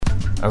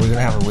Are we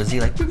gonna have a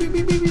Wizzy like?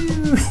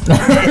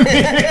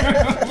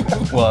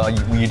 Well,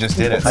 you just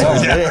did it. So. I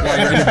just did it. Yeah,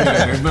 you already did it.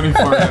 There's nothing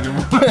for it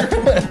anymore.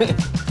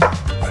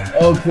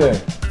 Okay.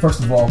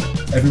 First of all,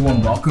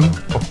 everyone, welcome.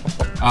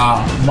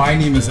 My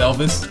name is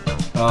Elvis.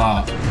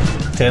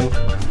 Tim,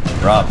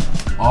 Rob.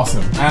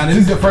 Awesome. And if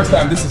this is your first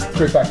time, this is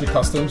Crate Factory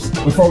Customs.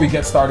 Before we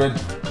get started,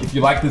 if you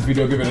like this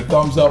video, give it a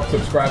thumbs up,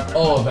 subscribe,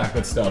 all of that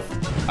good stuff.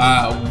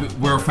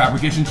 We're a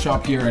fabrication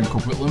shop here in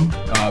Coquitlam,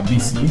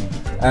 BC.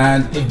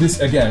 And if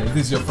this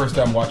is your first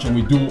time watching,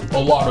 we do a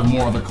lot of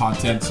more other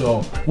content.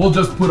 So we'll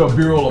just put a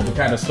bureau of the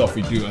kind of stuff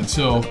we do. And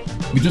so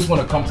we just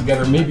want to come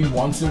together maybe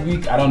once a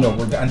week. I don't know.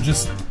 And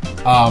just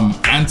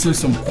answer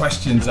some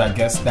questions, I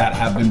guess, that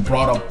have been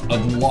brought up a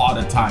lot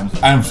of times.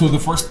 And so the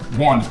first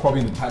one is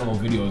probably in the title of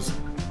videos.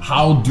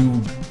 How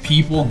do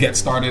people get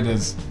started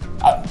as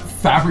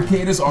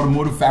fabricators,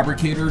 automotive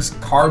fabricators,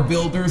 car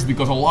builders?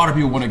 Because a lot of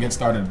people want to get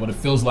started, but it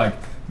feels like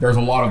there's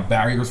a lot of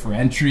barriers for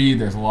entry.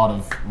 There's a lot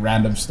of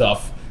random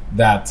stuff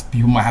that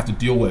people might have to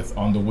deal with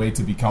on the way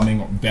to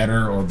becoming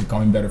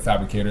better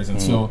fabricators. And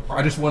so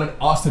I just wanted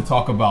us to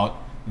talk about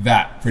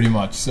that pretty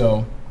much.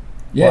 So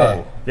yeah.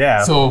 Wow.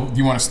 Yeah. So do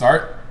you want to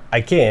start?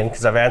 I can,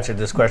 because I've answered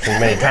this question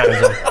many times.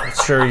 I'm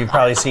sure you've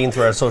probably seen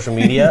through our social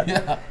media.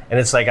 Yeah. And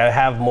it's like I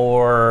have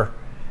more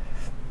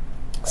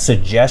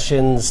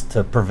suggestions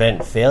to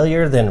prevent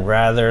failure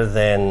rather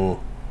than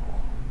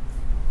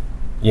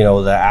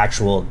the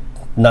actual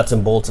nuts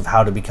and bolts of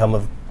how to become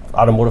an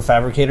automotive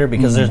fabricator,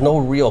 because there's no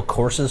real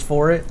courses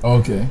for it.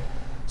 Okay.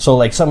 So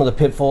like some of the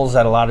pitfalls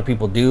that a lot of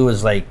people do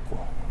is like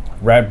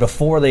right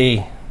before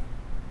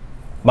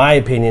my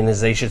opinion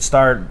is they should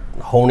start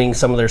honing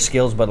some of their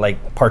skills, but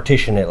like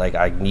partition it. Like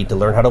I need to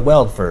learn how to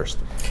weld first.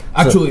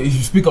 Actually, if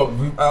you speak up,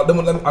 I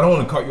don't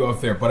want to cut you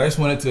off there, but I just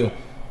wanted to,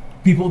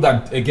 people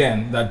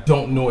that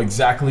don't know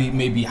exactly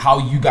maybe how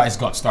you guys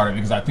got started,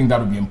 because I think that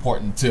would be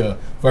important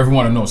for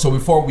everyone to know. So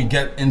before we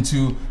get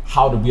into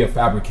how to be a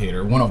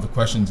fabricator, one of the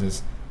questions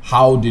is,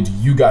 how did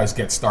you guys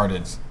get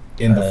started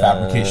in the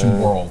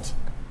fabrication world?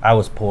 I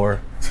was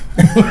poor.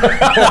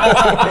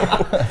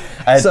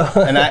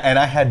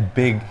 I had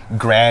big,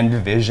 grand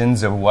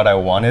visions of what I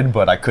wanted,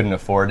 but I couldn't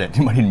afford it.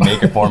 Anybody didn't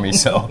make it for me,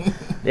 so.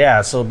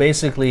 Yeah, so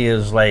basically it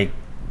was like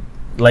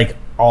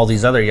all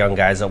these other young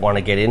guys that want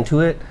to get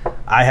into it.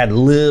 I had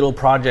little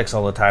projects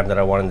all the time that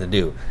I wanted to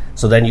do.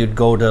 So then you'd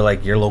go to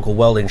like your local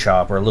welding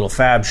shop or a little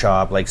fab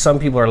shop. Like some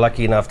people are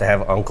lucky enough to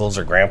have uncles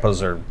or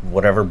grandpas or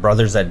whatever,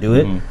 brothers that do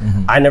it.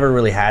 Mm-hmm. I never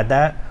really had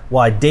that.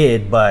 Well, I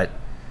did, but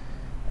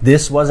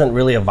this wasn't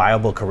really a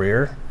viable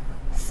career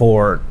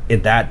for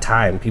at that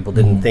time. People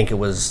didn't think it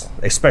was,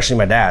 especially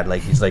my dad.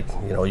 Like he's like,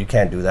 you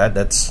can't do that.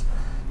 That's,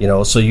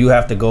 so you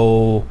have to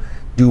go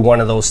do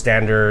one of those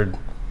standard,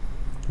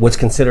 what's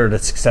considered a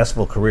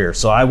successful career.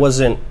 So I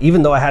wasn't,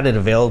 even though I had it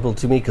available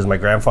to me because my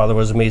grandfather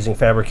was an amazing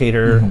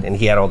fabricator and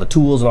he had all the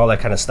tools and all that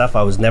kind of stuff,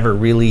 I was never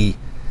really,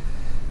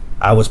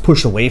 I was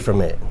pushed away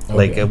from it. Okay.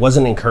 Like it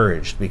wasn't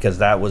encouraged, because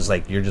that was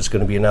like, you're just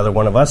going to be another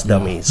one of us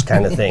dummies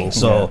kind of thing.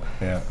 So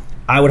yeah.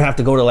 I would have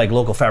to go to like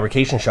local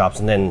fabrication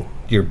shops, and then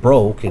you're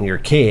broke and you're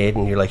a kid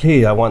and you're like,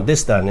 hey, I want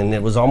this done. And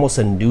it was almost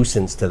a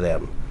nuisance to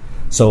them.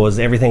 So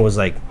everything was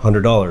like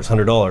 $100,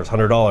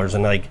 $100.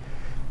 And like,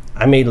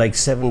 I made like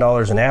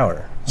 $7 an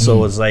hour. So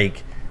it was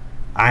like,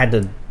 I had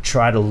to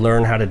try to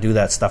learn how to do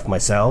that stuff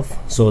myself.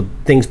 So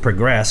things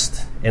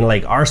progressed. And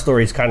like our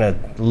story is kind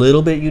of a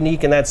little bit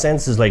unique in that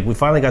sense, is like we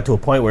finally got to a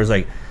point where it's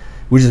like,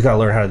 we just got to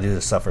learn how to do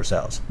this stuff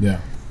ourselves.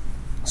 Yeah.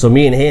 So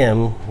me and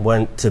him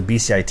went to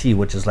BCIT,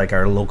 which is like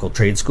our local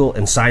trade school,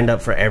 and signed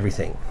up for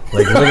everything.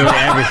 Like literally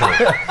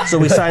everything. So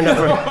we signed up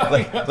for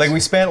like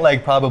we spent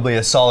like probably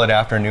a solid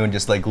afternoon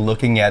just like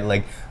looking at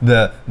like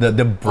the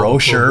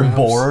brochure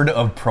board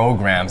of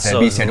programs at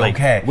BCIT. Like,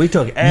 okay, we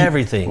took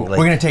everything. We're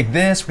gonna take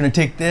this. We're gonna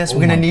take this.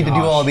 We're gonna need to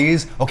do all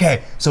these.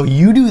 Okay, so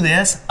you do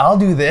this. I'll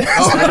do this.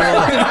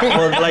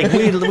 Well, like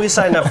we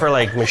signed up for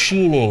like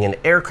machining and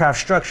aircraft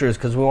structures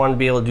because we wanted to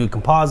be able to do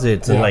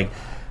composites and like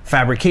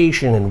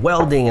fabrication and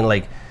welding, and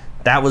like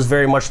that was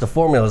very much the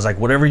formula. It's like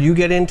whatever you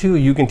get into,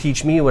 you can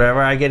teach me.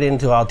 Whatever I get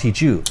into, I'll teach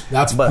you.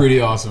 That's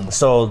pretty awesome.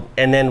 So,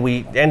 and then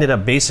we ended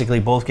up basically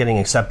both getting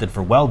accepted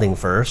for welding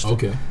first.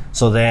 Okay.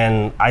 So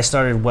then I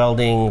started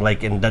welding,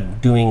 like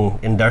doing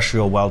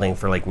industrial welding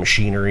for like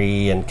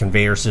machinery and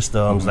conveyor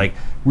systems, like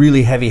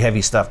really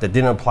heavy stuff that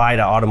didn't apply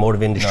to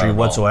automotive industry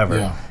whatsoever.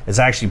 Yeah. It's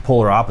actually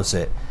polar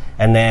opposite.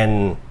 And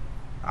then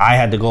I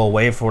had to go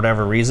away for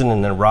whatever reason,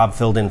 and then Rob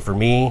filled in for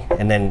me.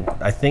 And then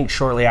I think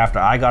shortly after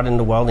I got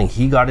into welding,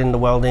 he got into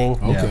welding.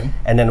 Okay.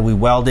 And then we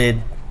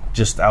welded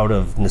just out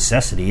of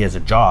necessity as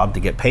a job to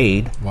get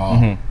paid.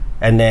 Wow.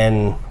 And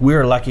then we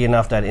were lucky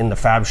enough that in the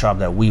fab shop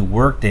that we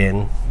worked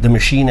in, the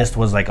machinist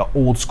was like an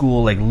old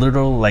school, like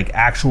literal, like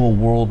actual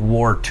World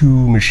War II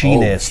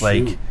machinist.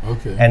 Okay.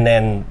 And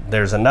then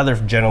there's another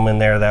gentleman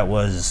there that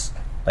was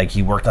like,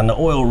 he worked on the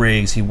oil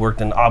rigs, he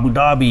worked in Abu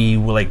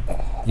Dhabi, like,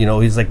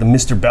 he's like the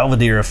Mr.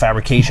 Belvedere of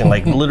fabrication,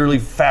 like literally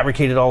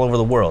fabricated all over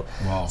the world.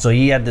 Wow. So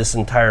he had this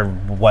entire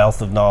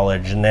wealth of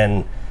knowledge. And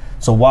then,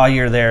 so while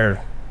you're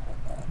there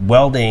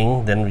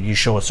welding, then you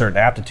show a certain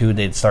aptitude,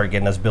 they'd start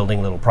getting us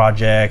building little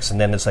projects, and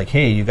then it's like,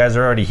 hey, you guys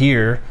are already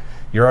here,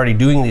 you're already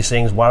doing these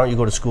things, why don't you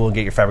go to school and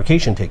get your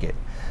fabrication ticket?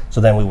 So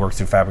then we worked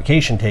through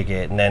fabrication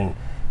ticket, and then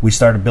we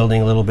started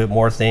building a little bit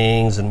more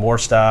things and more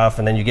stuff,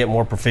 and then you get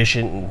more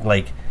proficient, and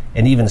like,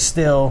 and even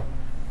still,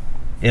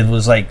 it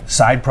was like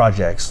side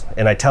projects.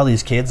 And I tell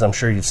these kids, I'm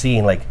sure you've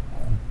seen, like,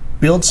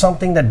 build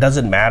something that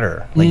doesn't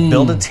matter, like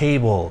build a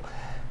table,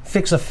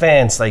 fix a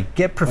fence, like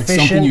get proficient.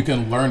 Like something you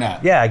can learn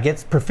at. Yeah,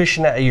 get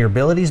proficient at your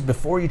abilities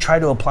before you try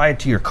to apply it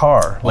to your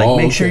car. Like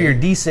make sure you're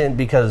decent,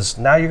 because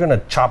now you're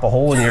gonna chop a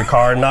hole in your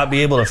car and not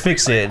be able to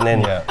fix it. And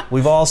then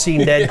we've all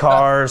seen dead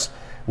cars.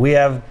 We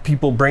have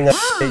people bring up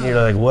and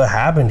you're like, what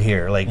happened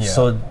here? Like,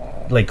 so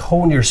like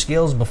hone your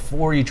skills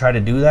before you try to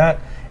do that.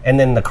 And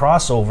then the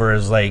crossover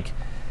is like,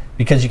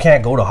 because you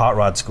can't go to hot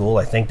rod school.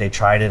 I think they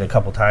tried it a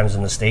couple times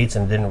in the States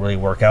and it didn't really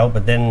work out.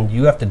 But then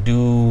you have to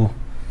do,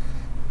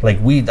 like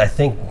we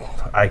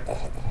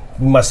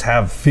must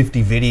have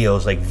 50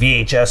 videos, like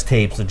VHS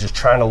tapes of just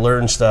trying to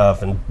learn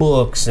stuff, and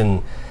books,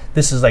 and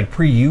this is like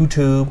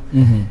pre-YouTube.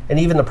 And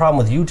even the problem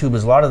with YouTube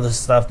is a lot of this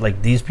stuff,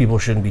 like these people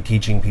shouldn't be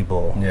teaching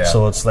people.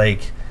 So it's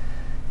like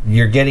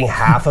you're getting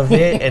half of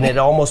it, and it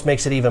almost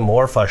makes it even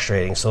more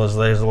frustrating. So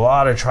there's a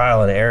lot of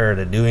trial and error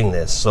to doing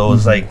this. So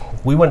it's like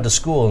we went to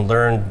school and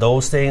learned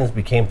those things,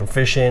 became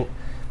proficient,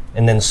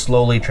 and then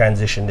slowly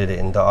transitioned it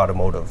into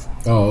automotive.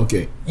 Oh,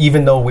 okay.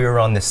 Even though we were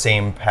on the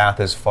same path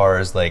as far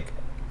as like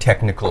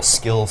technical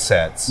skill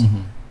sets,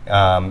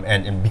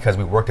 and because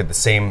we worked at the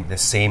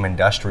same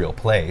industrial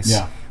place,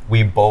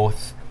 we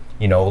both,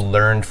 you know,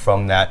 learned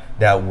from that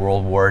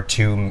World War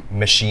II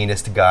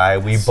machinist guy.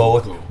 We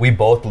both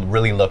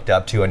really looked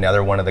up to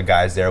another one of the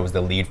guys there was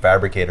the lead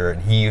fabricator,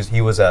 and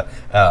he was a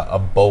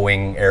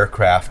Boeing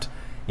aircraft,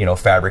 you know,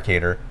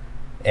 fabricator.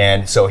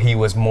 And so he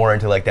was more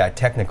into like that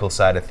technical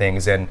side of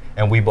things, and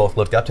we both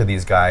looked up to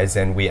these guys,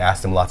 and we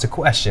asked them lots of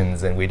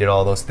questions, and we did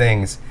all those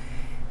things.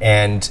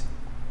 And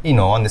you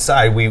know, on the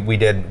side, we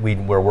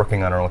were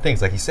working on our own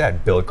things, like you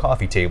said, build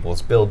coffee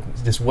tables, build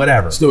just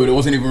whatever. So it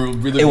wasn't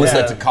even really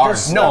related to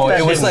cars. No,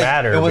 it was like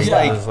matter. It was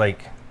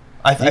like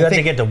I you had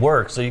to get to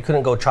work, so you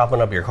couldn't go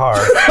chopping up your car.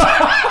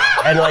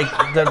 And like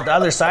the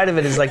other side of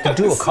it is like to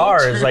do a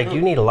car is like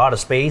you need a lot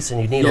of space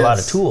and you need a lot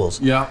of tools.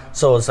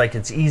 So it's like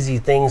it's easy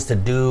things to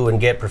do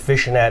and get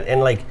proficient at. And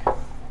like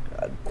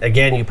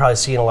again, you probably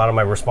seen a lot of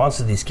my response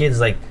to these kids.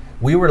 Like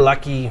we were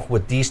lucky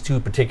with these two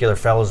particular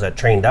fellows that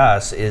trained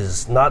us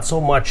is not so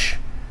much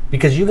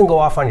because you can go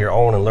off on your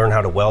own and learn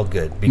how to weld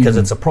good because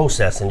it's a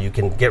process and you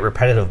can get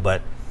repetitive.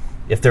 But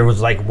if there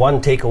was like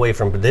one takeaway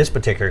from this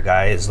particular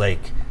guy is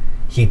like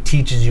he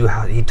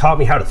taught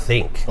me how to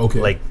think.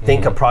 Like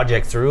think a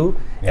project through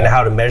and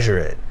how to measure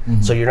it.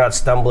 So you're not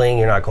stumbling,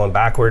 you're not going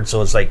backwards.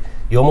 So it's like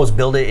you almost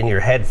build it in your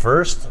head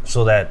first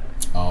so that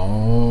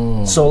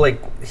so like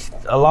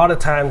a lot of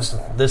times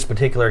this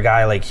particular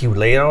guy, like he would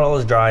lay out all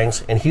his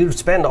drawings and he would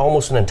spend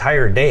almost an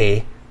entire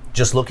day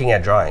just looking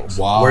at drawings.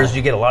 Whereas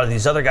you get a lot of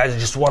these other guys that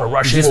just want to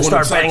rush in and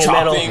start banging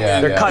metal.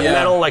 They're cutting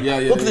metal like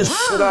look at this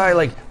guy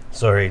like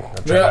sorry.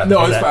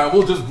 No, it's fine.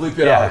 We'll just bleep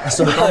it out.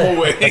 So the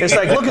normal way. It's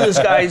like, look at this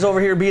guy. He's over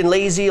here being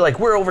lazy. Like,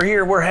 we're over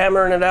here. We're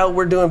hammering it out.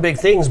 We're doing big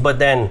things. But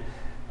then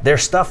their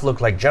stuff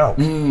looked like junk.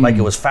 Like,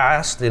 it was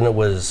fast, and it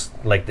was,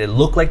 like, it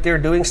looked like they were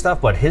doing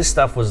stuff, but his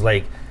stuff was,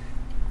 like,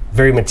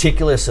 very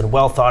meticulous and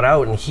well thought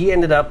out. And he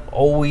ended up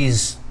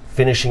always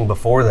finishing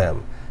before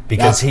them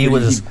because he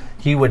would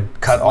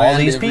cut all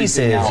these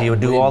pieces. He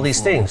would do all these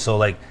things. So,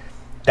 like,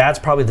 that's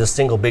probably the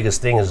single biggest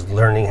thing is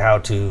learning how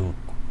to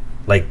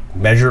like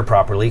measure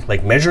properly.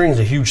 Like measuring is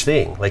a huge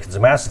thing. Like it's a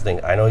massive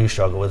thing. I know you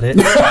struggle with it.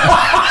 So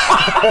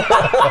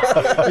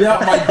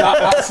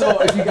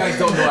if you guys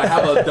don't know, I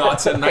have a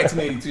Datsun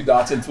 1982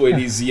 Datsun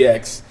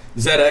 280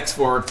 ZX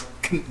for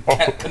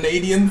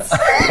Canadians.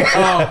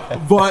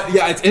 But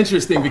yeah, it's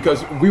interesting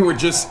because we were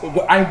just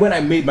when I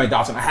made my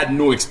Datsun, I had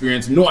no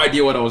experience, no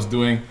idea what I was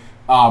doing.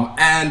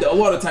 And a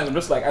lot of times I'm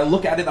just like, I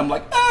look at it, I'm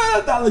like,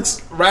 that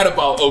looks right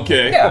about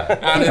okay.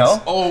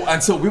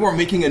 And so we were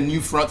making a new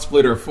front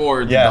splitter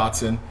for the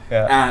Datsun.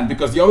 And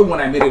because the other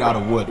one I made it out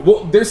of wood.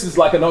 Well, this is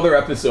like another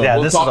episode.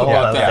 We'll talk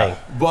about that.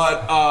 Thing.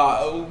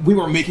 But we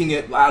were making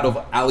it out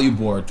of alley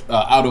board,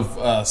 out of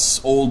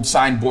old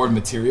signboard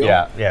material.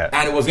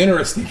 And it was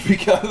interesting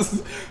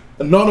because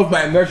none of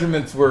my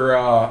measurements were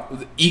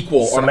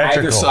equal on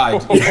either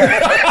side.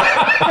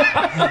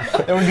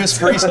 They were just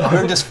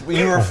freestyling.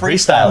 You were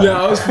freestyling.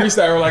 Yeah, I was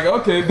freestyling. We're like,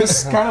 okay,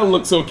 this kind of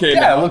looks okay.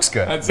 Yeah, it looks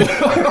good.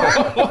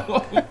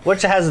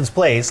 Which has its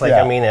place. Like,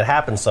 I mean, it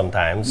happens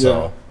sometimes.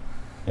 So,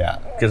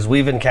 because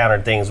we've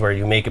encountered things where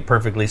you make it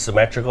perfectly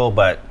symmetrical,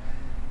 but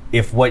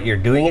if what you're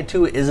doing it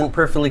to isn't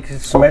perfectly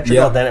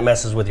symmetrical, then it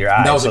messes with your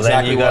eyes. So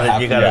then you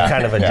gotta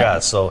kind of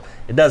adjust. So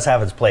it does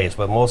have its place,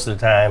 but most of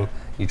the time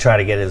you try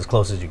to get it as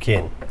close as you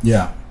can.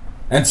 Yeah.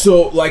 And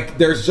so, like,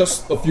 there's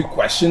just a few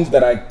questions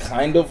that I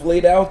kind of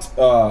laid out.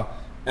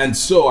 And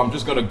so I'm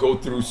just going to go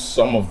through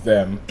some of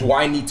them. Do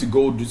I need to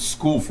go to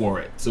school for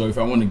it? So if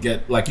I want to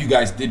get, like, you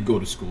guys did go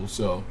to school.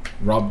 So,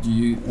 Rob, do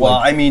you? Well,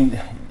 I mean,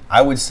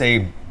 I would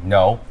say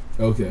no.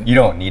 Okay. You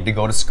don't need to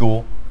go to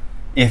school.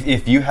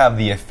 If you have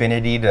the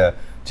affinity to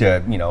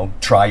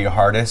try your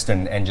hardest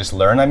and just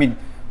learn. I mean,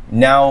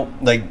 now,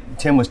 like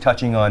Tim was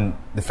touching on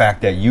the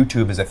fact that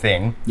YouTube is a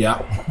thing.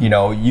 Yeah.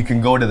 You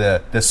can go to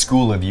the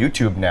school of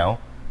YouTube now,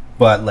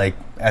 but like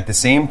at the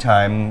same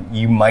time,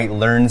 you might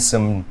learn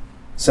some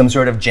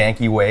sort of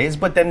janky ways,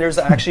 but then there's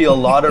actually a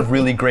lot of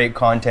really great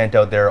content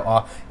out there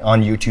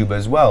on YouTube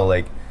as well.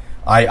 Like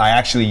I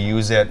actually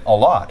use it a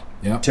lot.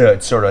 Yeah. To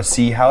sort of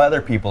see how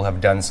other people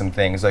have done some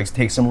things, like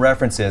take some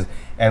references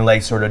and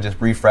like sort of just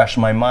refresh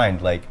my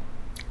mind. Like,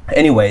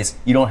 anyways,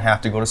 you don't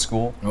have to go to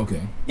school.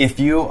 Okay. If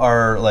you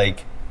are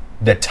like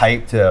the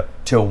type to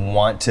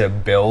want to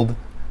build,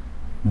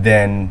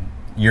 then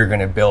you're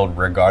gonna build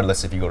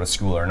regardless if you go to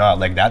school or not.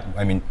 Like that,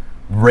 I mean,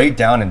 right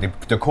down in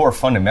the core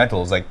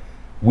fundamentals, like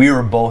we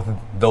were both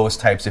those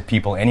types of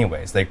people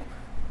anyways. Like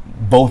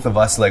both of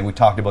us, like we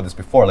talked about this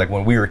before, like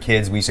when we were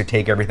kids, we used to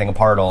take everything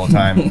apart all the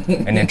time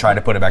and then try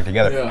to put it back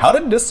together. Yeah. How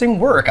did this thing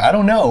work? I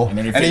don't know. And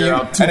then you figure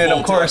out two of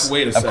bolts, course,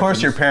 wait a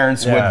second. your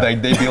parents Yeah.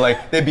 would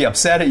like they'd be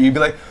upset at you. You'd be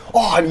like,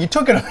 oh, you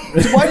took it.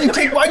 Why'd you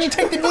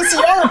take the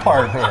VCR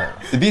apart?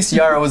 The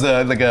VCR was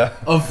a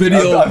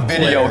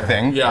video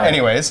thing. Yeah.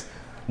 Anyways,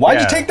 why'd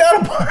Yeah. you take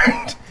that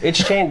apart? It's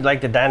changed,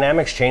 like the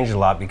dynamics changed a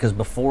lot, because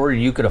before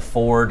you could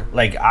afford,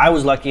 like I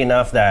was lucky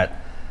enough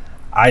that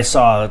I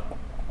saw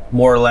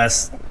more or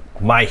less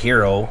my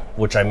hero,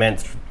 which I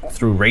meant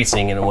through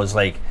racing, and it was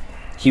like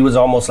he was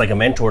almost like a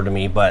mentor to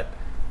me, but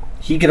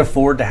he could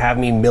afford to have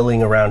me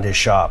milling around his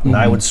shop, and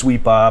I would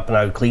sweep up and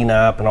I would clean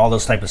up and all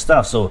those type of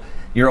stuff. So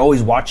you're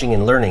always watching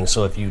and learning.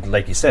 So if you,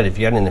 like you said, if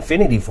you had an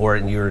affinity for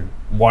it and you're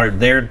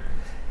there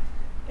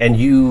and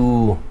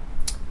you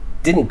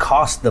didn't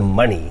cost them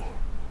money.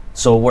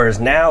 So whereas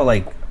now,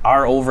 like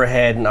our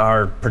overhead and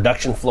our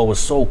production flow is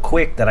so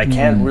quick that I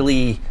can't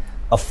really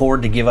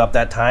afford to give up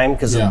that time,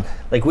 because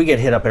like we get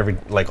hit up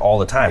all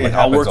the time. Like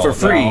I'll work for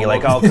free,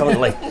 like I'll come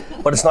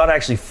but it's not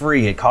actually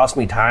free. It costs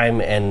me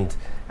time, and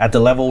at the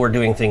level we're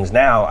doing things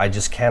now, I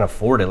just can't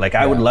afford it. Like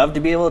I would love to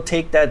be able to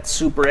take that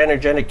super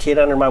energetic kid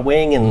under my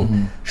wing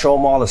and show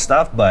him all the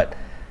stuff, but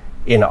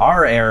in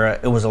our era,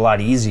 it was a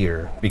lot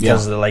easier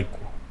because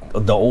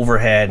the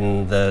overhead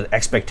and the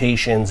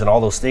expectations and all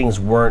those things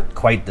weren't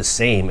quite the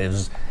same. It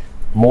was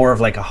more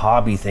of like a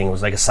hobby thing. It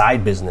was like a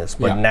side business,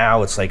 but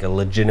now it's like a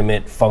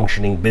legitimate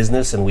functioning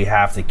business, and we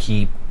have to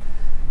keep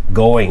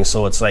going.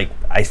 So it's like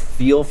I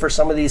feel for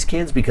some of these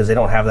kids because they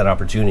don't have that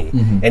opportunity.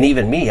 And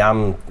even me,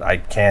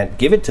 I can't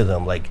give it to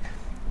them. Like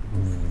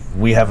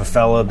we have a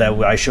fella that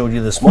I showed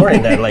you this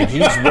morning that like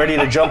he's ready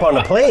to jump on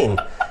a plane.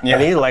 And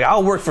he's like,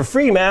 I'll work for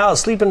free, man. I'll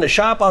sleep in the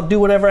shop. I'll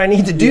do whatever I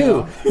need to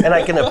do. And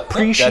I can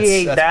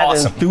appreciate that's that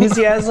awesome.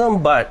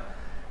 enthusiasm, but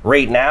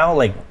right now,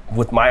 like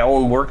with my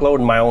own workload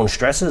and my own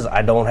stresses,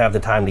 I don't have the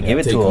time to give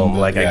it to him.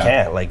 Like I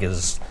can't.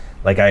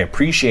 Like I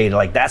appreciate it.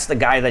 Like that's the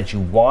guy that you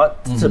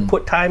want to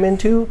put time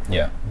into.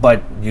 Yeah.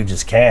 But you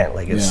just can't.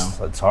 Like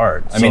it's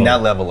hard. I mean,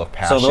 that level of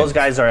passion. So those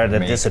guys are at a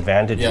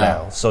disadvantage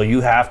now. So you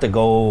have to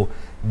go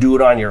do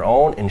it on your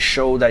own and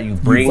show that you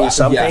bring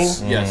something,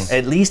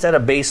 at least at a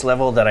base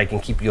level that I can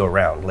keep you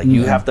around. Like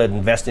you have to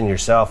invest in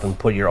yourself and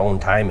put your own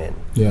time in.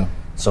 Yeah.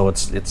 So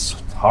it's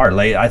hard.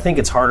 Like I think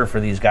it's harder for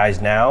these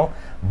guys now,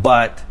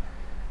 but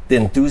the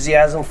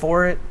enthusiasm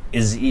for it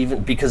is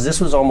even, because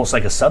this was almost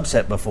like a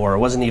subset before. It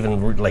wasn't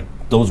even like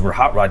those were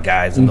hot rod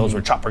guys and those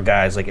were chopper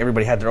guys. Like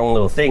everybody had their own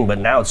little thing, but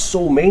now it's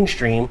so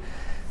mainstream.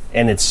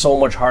 And it's so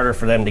much harder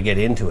for them to get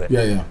into it.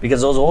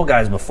 Because those old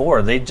guys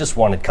before, they just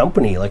wanted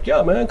company. Like,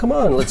 yeah, man, come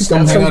on, let's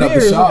have some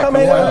beers. Come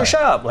hang out at the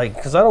shop. Like,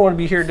 because I don't want to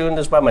be here doing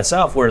this by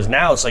myself. Whereas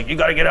now it's like, you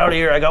got to get out of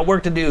here. I got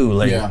work to do.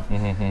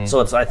 Like,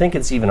 so I think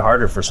it's even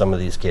harder for some of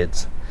these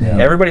kids.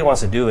 Everybody wants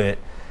to do it,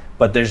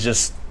 but there's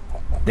just,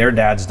 their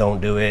dads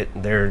don't do it.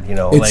 They're,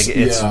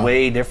 it's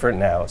way different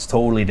now. It's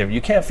totally different.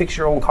 You can't fix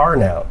your own car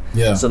now.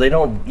 So they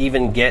don't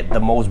even get the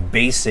most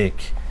basic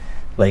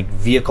like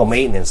vehicle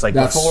maintenance. Like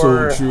that's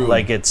before, so true.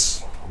 like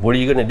it's, what are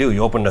you gonna do?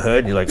 You open the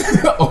hood, you're like,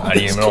 how do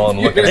you even know I'm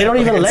looking? They don't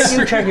even let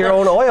you check your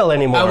own oil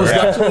anymore. I was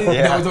actually,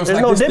 there was There's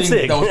like no this thing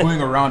dipstick. that was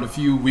going around a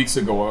few weeks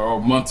ago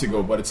or months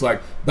ago, but it's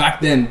like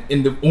back then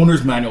in the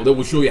owner's manual they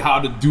will show you how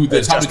to do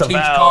this, how to Adjust the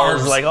change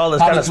valves, cars, like all this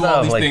how kind to of do all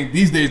stuff. these Like, things.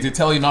 These days they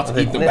tell you not to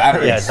eat the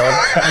batteries.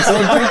 Yeah,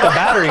 don't drink the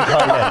battery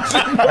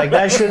content. Like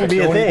that shouldn't be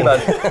a thing.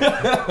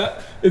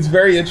 It's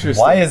very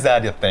interesting. Why is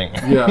that a thing?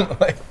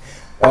 Yeah.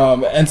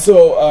 And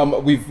so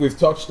we've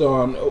touched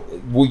on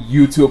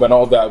YouTube and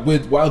all that.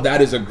 While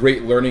that is a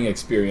great learning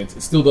experience,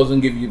 it still doesn't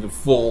give you the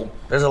full.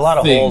 There's a lot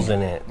of thing. holes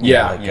in it.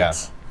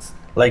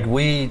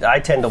 I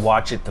tend to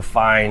watch it to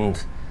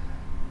find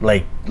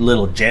like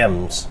little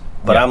gems,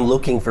 but I'm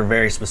looking for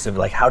very specific.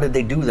 Like, how did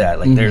they do that?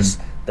 Like,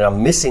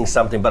 I'm missing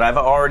something, but I've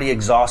already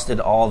exhausted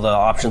all the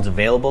options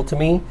available to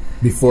me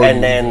Before,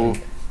 and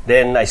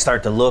then I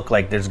start to look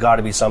like there's got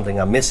to be something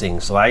I'm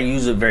missing. So I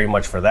use it very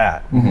much for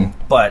that.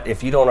 But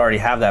if you don't already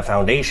have that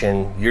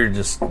foundation, you're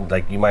just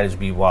like, you might as well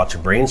be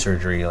watching brain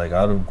surgery. Like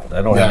I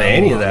don't have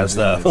any of that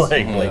stuff.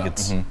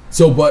 It's.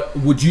 So, but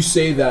would you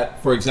say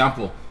that, for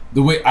example,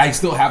 the way I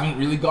still haven't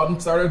really gotten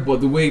started,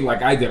 but the way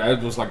like I did, I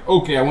was like,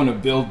 okay, I want to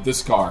build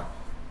this car.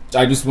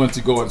 I just went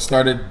to go and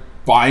started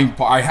buying.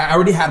 I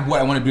already had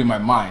what I want to do in my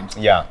mind.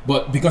 Yeah.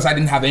 But because I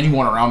didn't have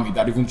anyone around me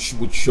that even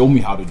would show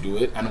me how to do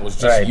it, and it was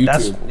just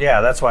YouTube.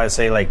 That's why I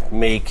say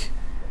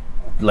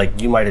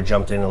you might have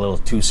jumped in a little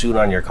too soon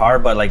on your car,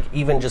 but like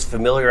even just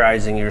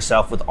familiarizing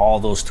yourself with all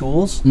those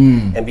tools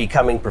and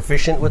becoming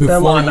proficient with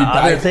them on the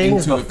other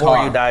things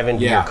before you dive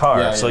into your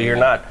car. So you're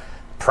not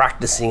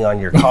practicing on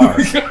your car.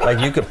 Like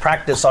you could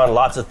practice on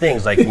lots of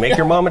things, like make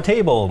your mom a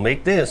table,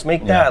 make this,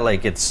 make that.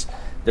 Like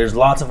there's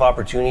lots of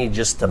opportunity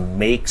just to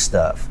make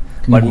stuff.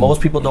 But most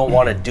people don't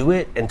want to do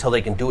it until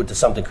they can do it to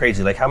something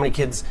crazy. Like how many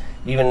kids,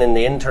 even in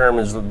the intern,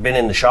 has been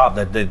in the shop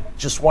that they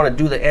just want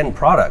to do the end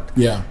product.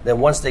 Yeah. Then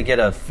once they get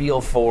a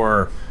feel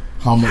for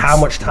how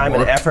much time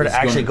and effort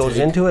actually goes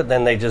into it,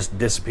 then they just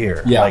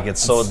disappear. Yeah. Like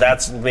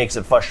that makes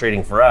it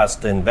frustrating for us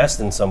to invest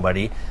in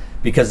somebody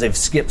because they've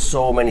skipped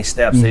so many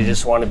steps. They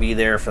just want to be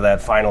there for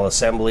that final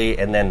assembly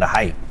and then the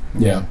hype.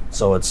 Yeah.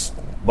 So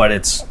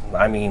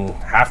I mean,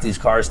 half these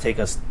cars take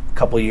us a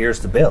couple of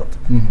years to build,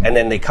 and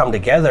then they come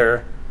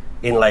together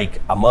in like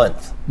a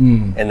month,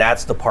 and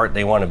that's the part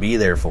they want to be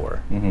there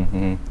for.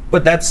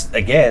 But that's,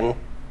 again,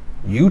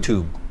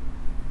 YouTube.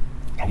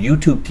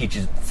 YouTube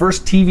teaches.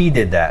 First TV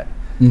did that,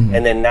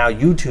 and then now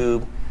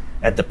YouTube,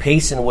 at the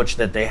pace in which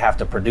that they have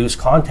to produce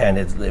content,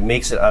 it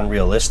makes it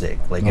unrealistic.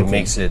 Like it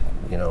makes it,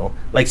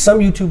 like some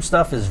YouTube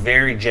stuff is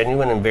very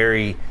genuine and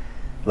very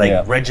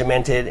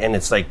regimented, and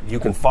it's like you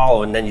can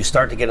follow, and then you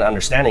start to get an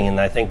understanding. And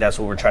I think that's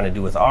what we're trying to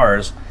do with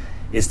ours,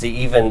 is to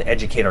even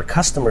educate our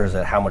customers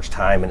at how much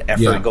time and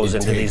effort goes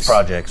into these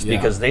projects,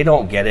 because they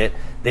don't get it.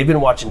 They've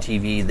been watching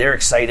TV, they're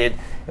excited,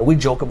 and we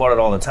joke about it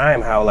all the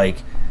time, how like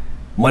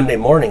Monday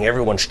morning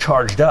everyone's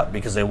charged up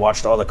because they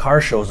watched all the car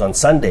shows on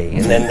Sunday,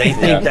 and then they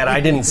think that I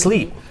didn't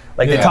sleep.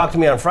 Like they talk to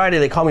me on Friday,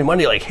 they call me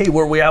Monday, like, hey,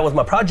 where are we at with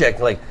my project?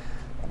 Like,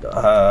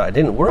 I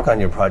didn't work on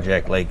your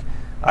project. Like,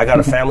 I got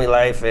a family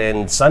life,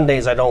 and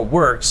Sundays I don't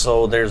work,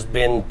 so there's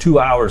been 2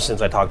 hours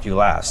since I talked to you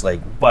last.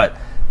 Like, but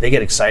they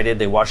get excited,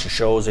 they watch the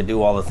shows, they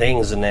do all the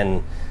things, and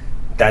then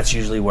that's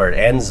usually where it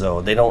ends,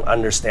 though. They don't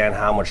understand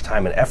how much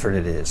time and effort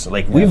it is.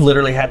 Like, we've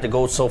literally had to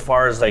go so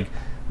far as, like,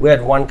 we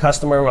had one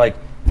customer, we're like,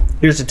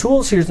 here's the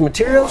tools, here's the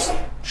materials,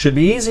 should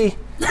be easy,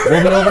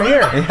 we'll be over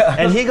here.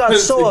 And he got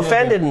so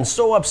offended and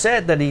so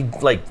upset that he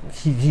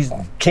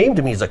came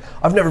to me, he's like,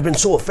 I've never been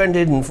so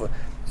offended. And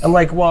I'm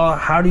like, well,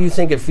 how do you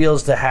think it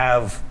feels to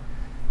have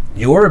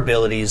your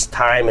abilities,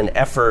 time, and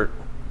effort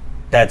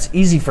that's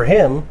easy for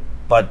him,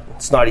 but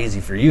it's not easy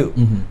for you?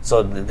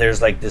 So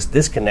there's like this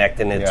disconnect,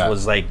 and it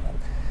was like,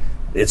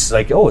 it's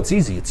like, oh, it's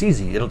easy. It's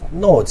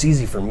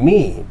easy for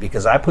me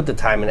because I put the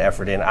time and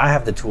effort in. I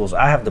have the tools,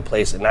 I have the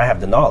place, and I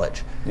have the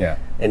knowledge. Yeah.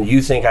 And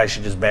you think I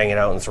should just bang it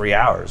out in 3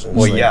 hours?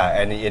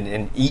 And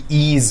and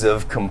ease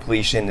of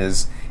completion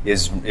is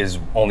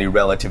only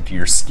relative to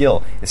your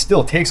skill. It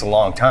still takes a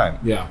long time.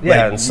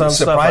 And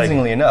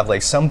surprisingly enough,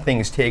 like some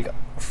things take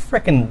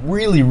freaking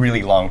really,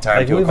 really long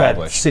time to accomplish.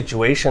 We've had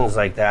situations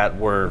like that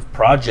where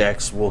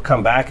projects will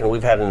come back, and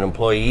we've had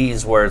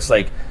employees where it's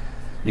like,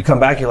 you come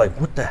back, you're like,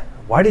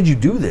 why did you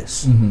do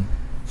this?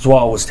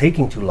 So it was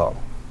taking too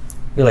long.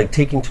 You're like,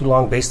 taking too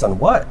long based on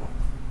what?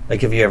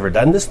 Like, have you ever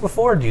done this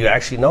before? Do you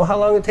actually know how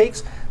long it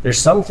takes? There's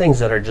some things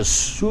that are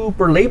just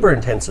super labor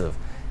intensive,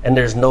 and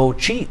there's no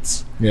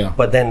cheats.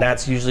 But then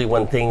that's usually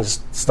when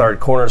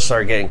corners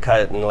start getting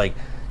cut, and like,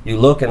 you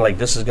look and like,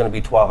 this is going to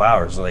be 12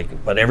 hours,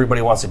 like, but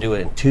everybody wants to do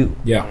it in 2.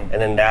 And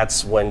then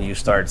that's when you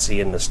start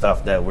seeing the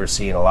stuff that we're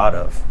seeing a lot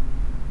of.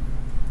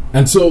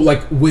 And so,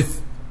 like,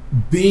 with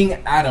being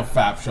at a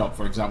fab shop,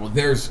 for example,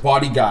 there's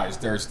body guys,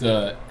 there's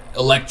the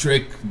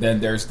electric,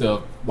 then there's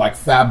the like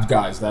fab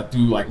guys that do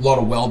like a lot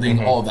of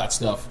welding, all of that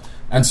stuff.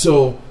 And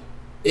so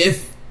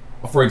if,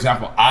 for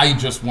example, I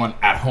just want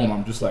at home,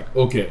 I'm just like,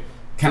 okay,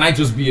 can I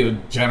just be a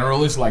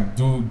generalist, like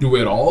do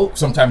it all?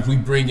 Sometimes we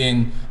bring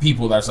in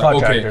people that's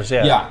like, okay,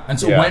 and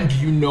so when do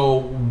you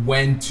know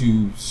when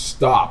to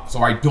stop? So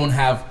I don't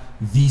have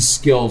these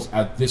skills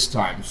at this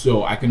time,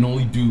 so I can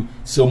only do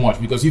so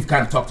much, because you've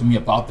kind of talked to me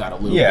about that a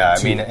little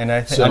bit too. I mean, and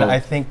I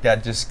think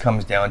that just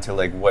comes down to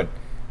like what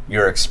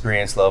your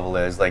experience level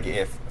is. Like,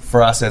 if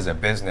for us as a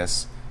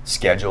business,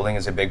 scheduling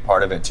is a big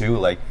part of it too.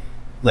 Like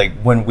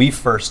when we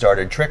first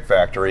started Trick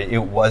Factory,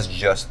 it was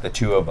just the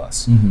 2 of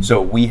us,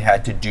 so we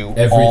had to do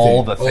everything,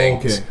 all the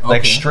things,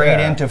 like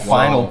straight into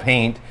final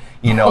paint,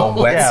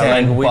 wet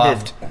sand,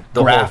 buffed,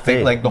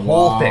 graphic, like the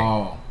whole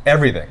thing,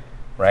 everything.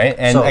 Right?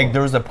 And like,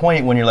 there was a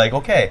point when you're like,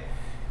 okay,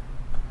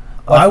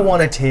 I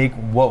want to take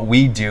what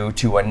we do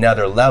to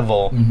another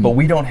level, but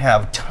we don't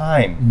have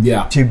time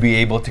to be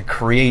able to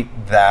create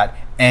that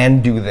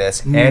and do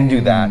this and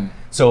do that.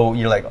 So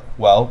you're like,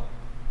 well,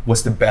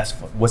 what's the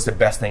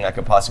best thing I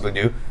could possibly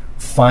do?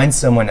 Find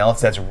someone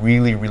else that's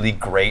really, really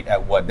great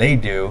at what they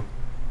do.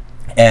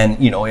 And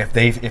if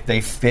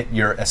they fit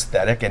your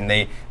aesthetic and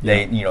they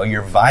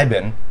you're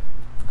vibing,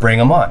 bring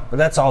them on. But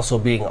that's also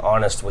being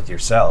honest with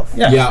yourself.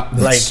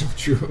 That's like, so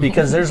true.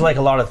 Because there's like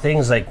a lot of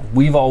things, like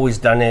we've always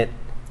done it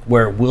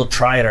where we'll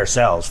try it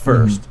ourselves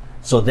first.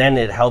 So then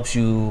it helps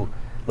you,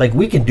 like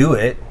we can do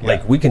it,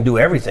 like we can do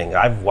everything.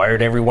 I've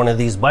wired every one of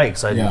these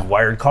bikes. I've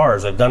wired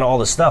cars. I've done all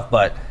this stuff,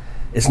 but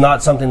it's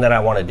not something that I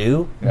want to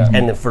do.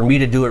 And for me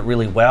to do it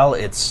really well,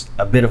 it's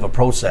a bit of a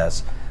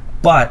process.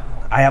 But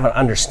I have an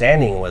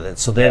understanding with it.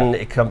 So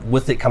then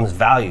with it comes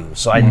value.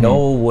 So I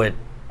know what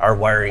our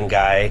wiring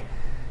guy,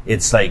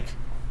 it's like,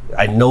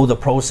 I know the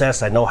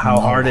process. I know how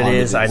hard it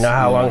is. I know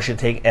how long it should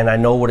take. And I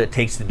know what it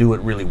takes to do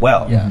it really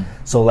well.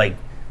 So like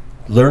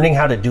learning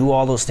how to do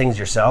all those things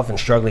yourself and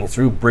struggling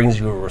through brings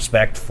you a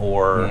respect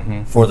for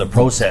the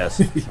process.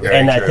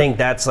 And I think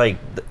that's like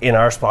in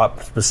our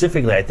spot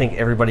specifically, I think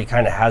everybody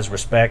kind of has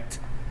respect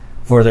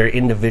for their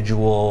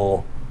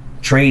individual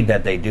trade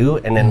that they do,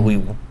 and then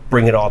we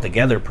bring it all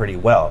together pretty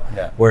well.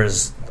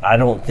 Whereas I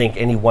don't think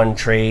any one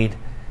trade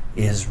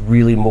is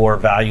really more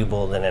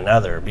valuable than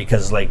another,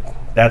 because like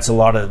that's a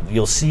lot of,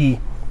 you'll see,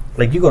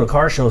 like you go to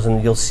car shows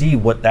and you'll see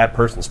what that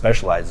person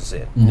specializes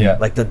in.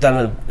 Like they've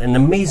done an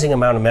amazing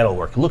amount of metal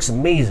work. It looks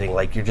amazing.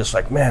 Like you're just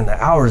like, man, the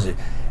hours.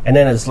 And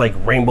then it's like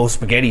rainbow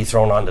spaghetti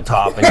thrown on the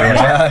top. And you're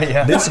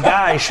like, this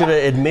guy should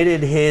have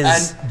admitted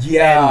his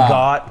and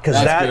got, because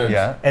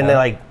that, and then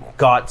like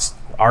got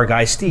our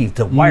guy Steve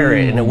to wire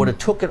it, and it would have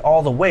took it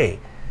all the way.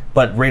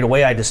 But right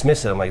away I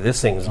dismiss it. I'm like,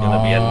 this thing is going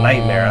to be a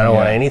nightmare. I don't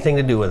want anything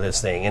to do with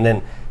this thing. And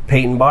then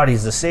paint and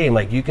body's the same.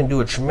 Like you can do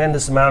a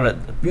tremendous amount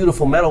of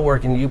beautiful metal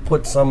work and you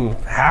put some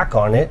hack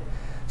on it.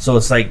 So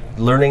it's like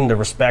learning the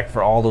respect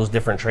for all those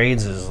different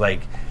trades is like,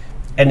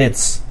 and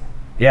it's,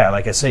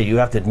 like I say, you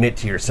have to admit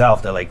to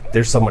yourself that like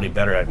there's somebody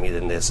better at me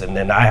than this, and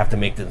then I have to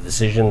make the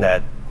decision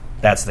that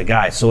that's the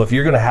guy. So if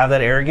you're going to have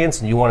that arrogance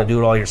and you want to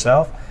do it all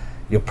yourself,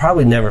 you'll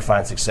probably never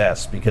find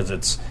success, because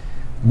it's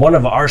one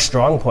of our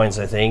strong points,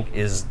 I think,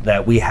 is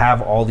that we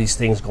have all these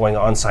things going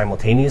on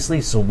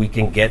simultaneously, so we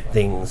can get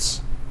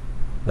things,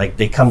 like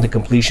they come to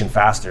completion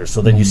faster.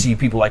 So then you see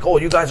people like, oh,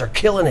 you guys are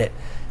killing it.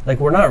 Like,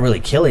 we're not really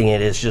killing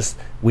it. It's just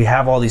we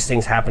have all these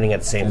things happening at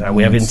the same time.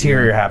 We have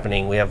interior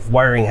happening. We have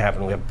wiring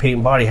happening. We have paint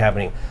and body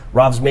happening.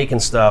 Rob's making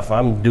stuff.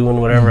 I'm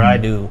doing whatever I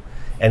do.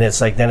 And it's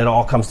like, then it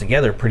all comes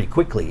together pretty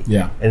quickly.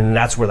 And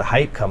that's where the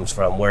hype comes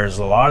from. Whereas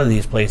a lot of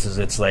these places,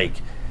 it's like,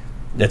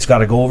 it's got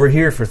to go over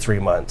here for 3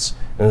 months,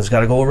 and it's got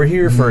to go over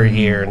here for a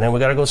year, and then we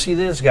got to go see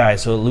this guy.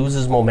 So it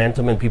loses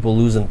momentum and people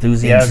lose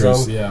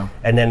enthusiasm.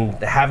 And then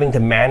having to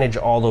manage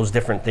all those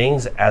different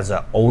things as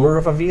an owner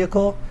of a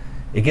vehicle,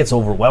 it gets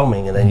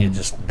overwhelming, and then it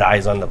just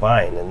dies on the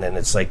vine. And then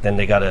it's like, then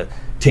they got to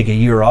take a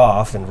year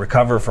off and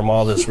recover from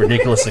all this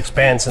ridiculous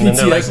expense, and then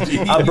they're like,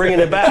 I'm bringing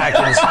it back.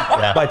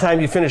 And by the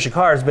time you finish a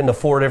car, it's been to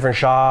 4 different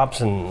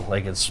shops, and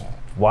like it's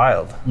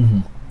wild.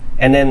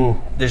 And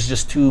then there's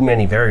just too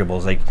many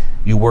variables. Like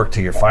you work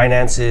to your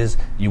finances,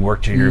 you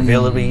work to your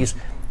abilities,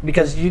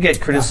 because you get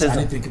criticism. I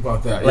didn't think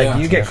about that.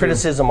 Like you get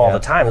criticism all the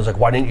time. It's like,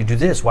 why didn't you do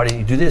this? Why didn't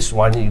you do this?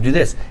 Why didn't you do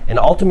this? And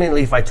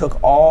ultimately, if I took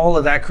all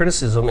of that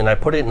criticism and I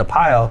put it in a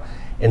pile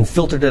and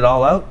filtered it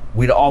all out,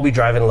 we'd all be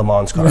driving Le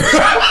Mans cars.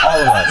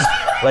 All of us.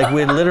 Like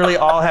we'd literally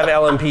all have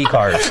LMP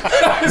cars,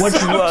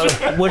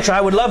 which I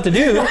would love to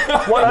do,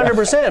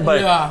 100%.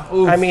 But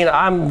I mean,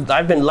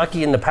 I've been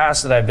lucky in the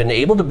past that I've been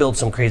able to build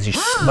some crazy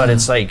shit, but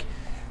it's like,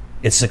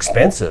 it's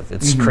expensive.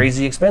 It's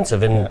crazy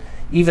expensive. And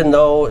even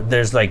though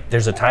there's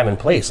a time and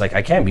place, like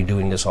I can't be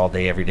doing this all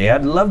day, every day.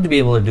 I'd love to be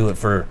able to do it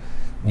for,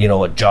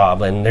 a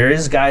job. And there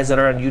is guys that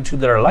are on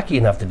YouTube that are lucky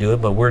enough to do it,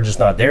 but we're just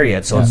not there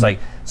yet. So it's like,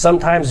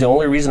 sometimes the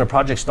only reason a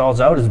project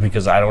stalls out is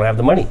because I don't have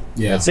the money.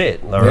 That's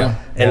it.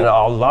 And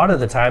a lot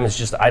of the time it's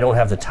just, I don't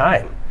have the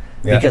time.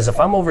 Because if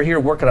I'm over here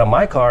working on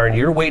my car and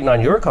you're waiting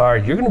on your car,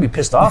 you're going to be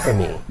pissed off at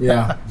me.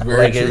 It's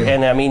very true.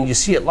 And I mean, you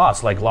see it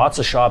lots. Like lots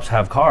of shops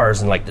have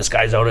cars, and like this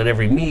guy's out at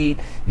every meet.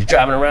 He's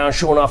driving around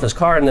showing off his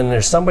car, and then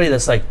there's somebody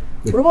that's like,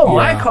 what about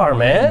my car,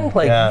 man?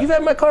 Like you've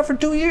had my car for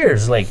 2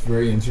 years. Like,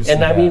 very interesting.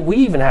 And I mean, we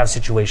even have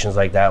situations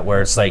like that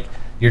where it's like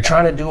you're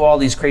trying to do all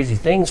these crazy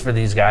things for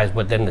these guys,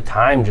 but then the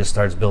time just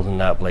starts building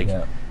up. Like,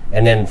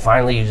 and then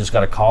finally you just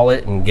got to call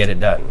it and get it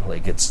done.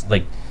 Like it's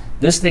like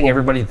this thing,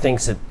 everybody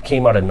thinks it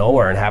came out of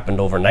nowhere and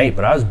happened overnight,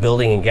 but I was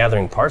building and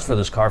gathering parts for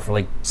this car for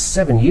like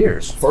 7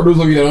 years. For those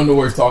of you that don't know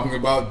what he's talking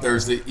about,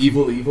 there's the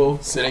Evil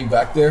sitting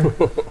back there,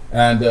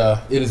 and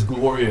it is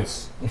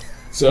glorious.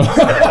 So,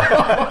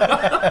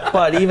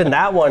 but even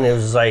that one, it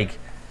was like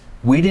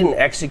we didn't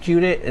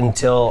execute it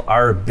until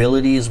our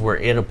abilities were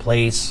in a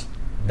place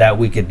that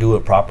we could do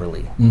it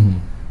properly.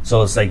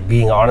 So it's like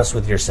being honest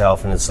with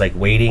yourself, and it's like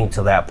waiting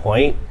till that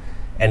point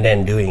and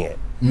then doing it.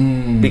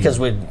 Because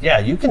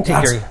you can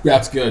take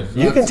that's good.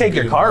 You can take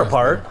your car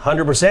apart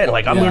 100%.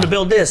 Like I'm going to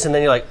build this, and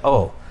then you're like,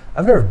 oh,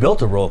 I've never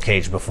built a roll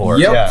cage before.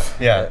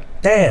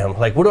 Damn,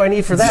 like what do I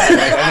need for that?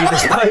 Like I need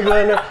this pipe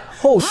liner.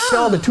 Oh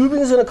shit, the tubing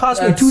is going to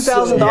cost me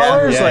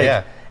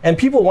 $2,000. And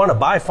people want to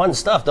buy fun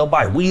stuff. They'll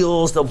buy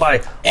wheels. They'll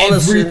buy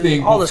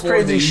all this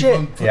crazy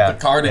shit. The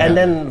car together. And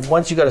then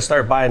once you got to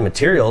start buying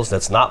materials,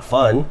 that's not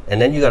fun.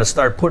 And then you got to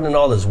start putting in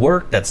all this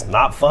work that's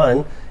not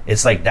fun.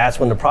 it's like that's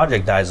when the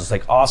project dies. It's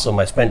like, awesome,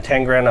 I spent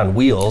 10 grand on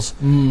wheels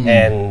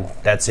and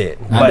that's it.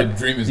 But the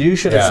dream is, you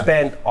should have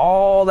spent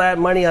all that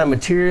money on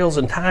materials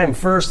and time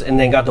first and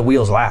then got the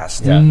wheels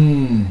last. Yeah. You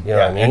know what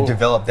I mean? And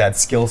develop that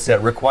skill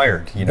set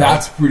required. You know?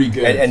 That's pretty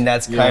good. And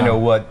that's kind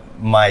of what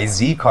my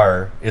Z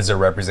car is a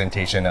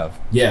representation of.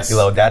 Yes. You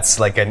know, that's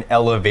like an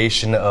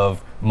elevation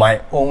of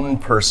my own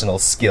personal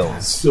skills.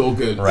 That's so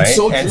good. Right? It's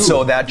so and true.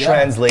 so that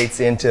translates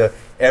into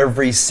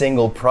every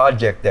single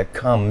project that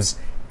comes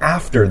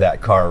after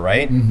that car,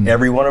 right?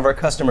 Every one of our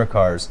customer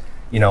cars,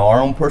 you know, our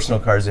own personal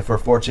cars, if we're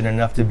fortunate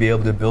enough to be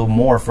able to build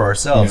more for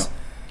ourselves.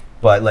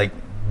 But like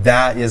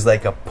that is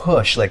like a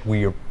push, like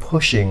we are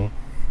pushing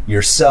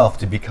yourself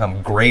to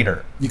become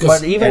greater.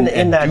 But even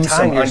in that do time,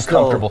 some you're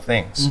uncomfortable still,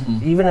 things.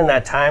 even in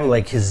that time,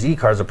 like his Z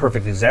car is a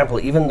perfect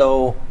example. Even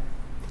though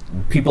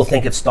people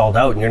think it's stalled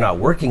out and you're not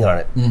working on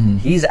it,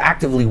 he's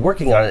actively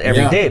working on it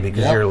every day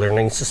because you're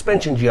learning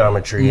suspension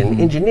geometry and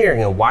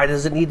engineering and why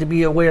does it need to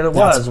be where it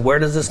was, where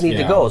does this need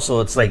to go. So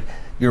it's like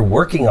you're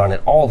working on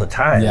it all the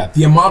time.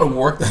 The amount of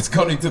work that's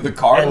going into the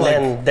car, and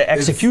then the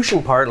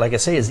execution part, like I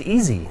say, is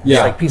easy. Yeah,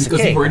 it's like piece because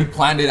of cake. you've already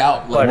planned it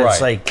out. But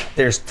it's like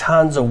there's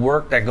tons of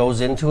work that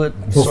goes into it,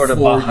 sort of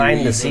Before you behind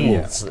the even-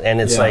 scenes,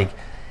 and it's like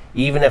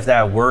even if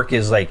that work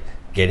is like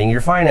getting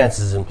your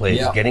finances in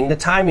place, getting the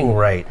timing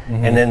right,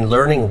 and then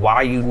learning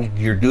why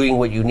you're doing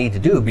what you need to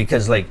do,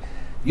 because like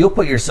you'll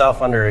put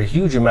yourself under a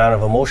huge amount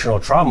of emotional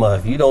trauma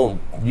if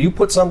you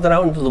put something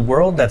out into the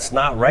world that's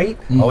not right.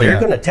 They're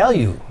going to tell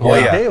you.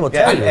 They will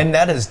tell you, and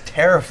that is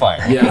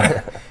terrifying.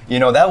 You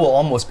know, that will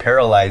almost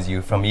paralyze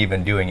you from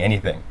even doing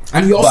anything.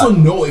 And you also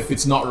know if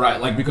it's not right,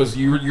 like because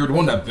you're the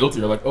one that built it.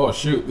 You're like, oh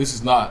shoot, this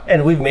is not.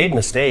 And we've made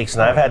mistakes,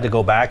 and I've had to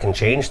go back and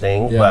change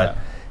things. But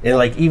and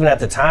like even at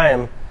the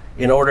time,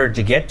 in order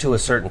to get to a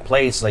certain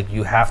place, like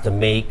you have to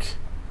make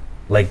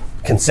like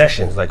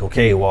concessions. Like,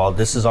 okay, well,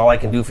 this is all I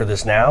can do for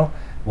this now.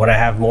 When I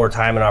have more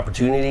time and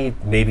opportunity,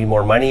 maybe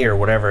more money or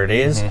whatever it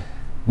is,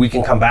 we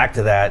can come back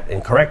to that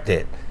and correct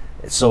it.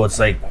 So it's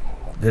like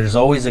there's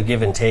always a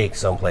give and take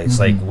someplace.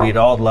 Like we'd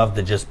all love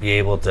to just be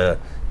able to,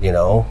 you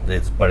know,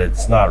 but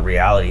it's not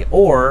reality.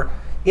 Or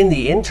in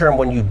the interim,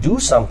 when you do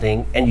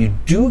something and you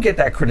do get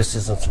that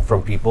criticism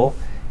from people,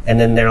 and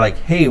then they're like,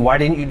 hey, why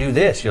didn't you do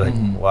this? You're like,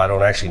 well, I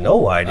don't actually know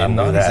why I didn't do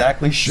that. I'm not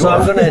exactly sure. So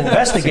I'm going to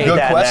investigate Good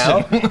that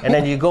question. now. And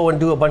then you go and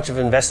do a bunch of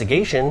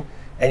investigation,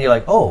 and you're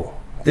like, oh,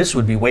 this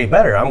would be way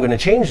better. I'm going to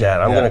change that.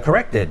 I'm going to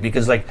correct it.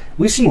 Because like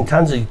we've seen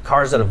tons of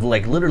cars that have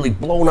like literally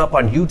blown up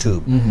on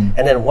YouTube.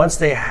 And then once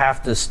they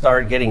have to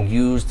start getting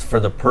used for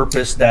the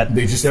purpose that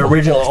the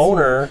original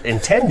owner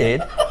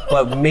intended,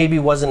 but maybe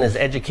wasn't as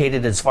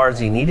educated as far as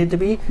he needed to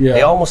be,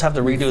 they almost have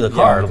to redo the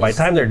car. By the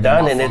time they're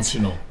done and it's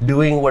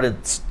doing what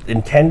it's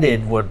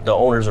intended, what the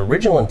owner's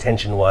original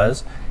intention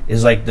was,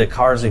 is like the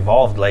car's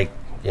evolved like,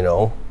 you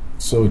know,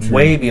 so true.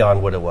 Way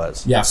beyond what it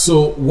was. Yeah.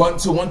 So one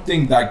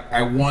thing that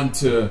I want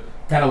to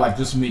kind of like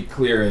just make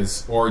clear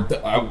is,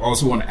 I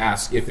also want to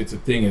ask if it's a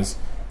thing, is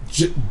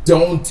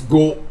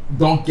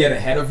don't get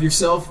ahead of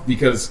yourself,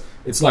 because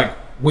it's like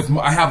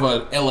I have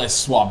a LS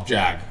swap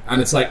Jag,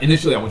 and it's like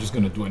initially I was just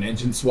going to do an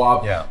engine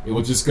swap. It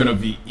was just going to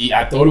be,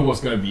 I thought it was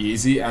going to be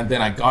easy, and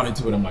then I got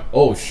into it. I'm like,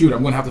 oh shoot,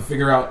 I'm going to have to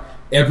figure out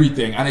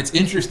everything. And it's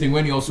interesting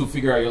when you also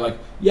figure out, you're like,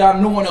 yeah,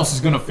 no one else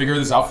is going to figure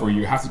this out for you.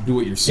 You have to do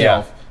it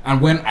yourself. And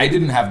when I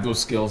didn't have those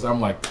skills, I'm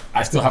like,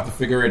 I still have to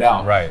figure it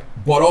out. Right.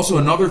 But also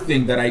another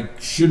thing that I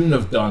shouldn't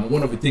have done,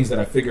 one of the things that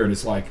I figured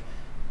is like,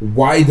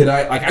 why did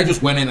I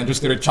just went in and just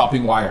started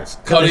chopping wires,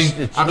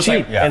 cutting. I'm just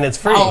cheap, like, and it's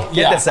free.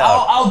 Get this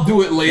out. I'll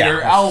do it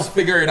later. I'll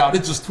figure it out.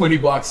 It's just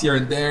 $20 here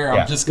and there.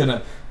 I'm just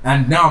gonna.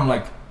 And now I'm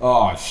like,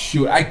 oh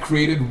shoot, I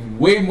created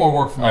way more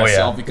work for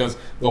myself because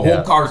the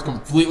whole car is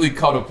completely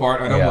cut apart,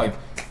 and I'm like,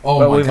 oh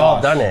my god. But we've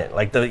all done it.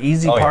 Like the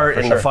easy part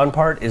and the fun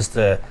part is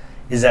that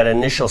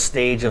initial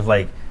stage of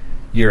like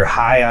you're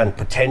high on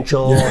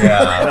potential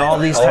and all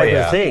these type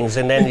of things,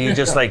 and then you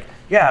just like.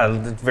 Yeah,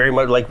 very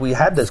much like we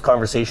had this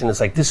conversation. It's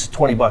like, this is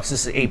 $20,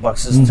 this is $8,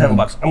 this is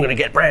 $10. I'm going to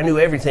get brand new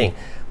everything.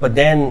 But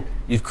then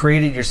you've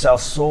created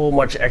yourself so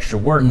much extra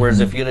work. Whereas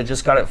if you'd have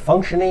just got it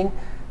functioning,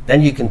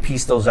 then you can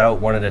piece those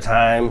out one at a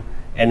time.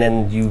 And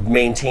then you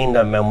maintain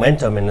the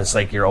momentum, and it's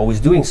like you're always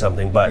doing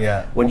something.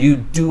 But when you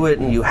do it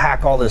and you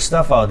hack all this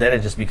stuff out, then it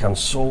just becomes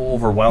so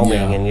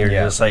overwhelming. And you're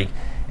just like,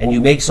 and you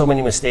make so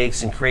many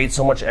mistakes and create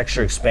so much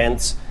extra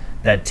expense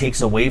that takes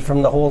away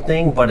from the whole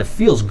thing, but it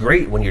feels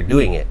great when you're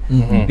doing it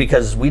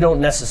because we don't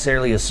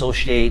necessarily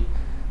associate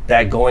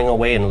that going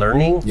away and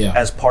learning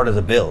as part of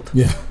the build.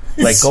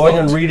 Like going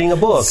and reading a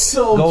book,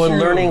 going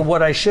and learning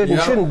what I should and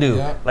shouldn't do.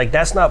 Like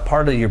that's not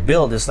part of your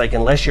build. It's like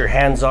unless you're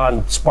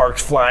hands-on,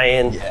 sparks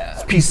flying,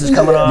 pieces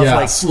coming off,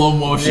 like slow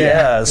motion.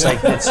 It's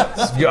like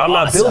I'm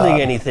not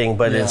building anything,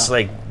 but it's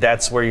like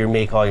that's where you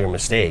make all your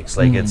mistakes.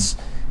 Like it's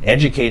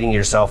educating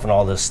yourself and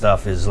all this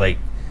stuff is like.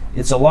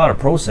 It's a lot of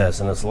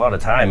process and it's a lot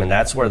of time, and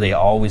that's where they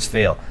always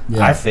fail.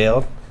 I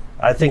failed.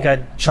 I think I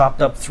chopped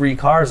up 3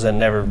 cars and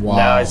never. Wow.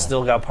 Now I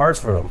still got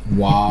parts for them.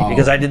 Wow.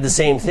 Because I did the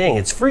same thing.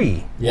 It's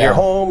free. Yeah. You're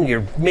home.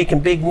 You're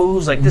making big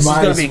moves. Like, this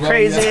Might is as going to be well,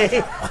 crazy.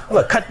 yeah. I'm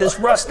going to cut this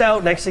rust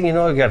out. Next thing you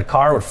know, you got a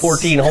car with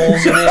 14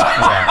 holes in it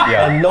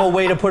and no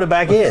way to put it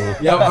back in.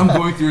 Yeah, I'm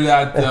going through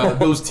that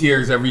those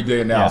tears every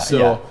day now.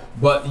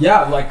 But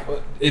yeah, like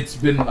it's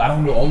been, I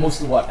don't know,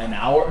 almost an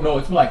hour? No,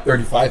 it's been like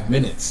 35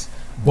 minutes.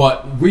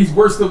 But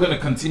we're still going to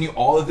continue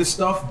all of this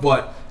stuff.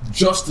 But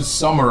just to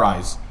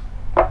summarize,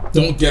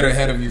 don't get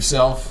ahead of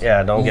yourself.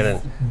 Yeah, don't get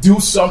it. Do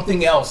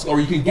something else,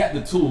 or you can get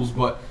the tools,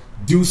 but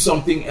do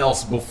something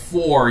else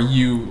before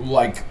you,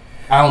 like,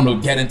 I don't know,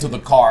 get into the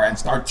car and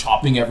start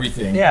chopping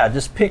everything. Yeah,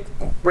 just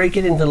break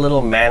it into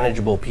little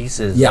manageable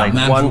pieces, like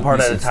manageable one part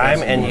at a pieces, time,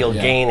 that's and the you'll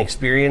word, gain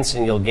experience,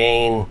 and you'll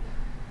gain,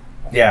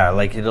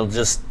 like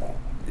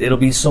it'll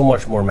be so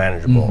much more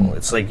manageable.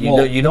 It's like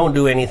you don't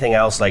do anything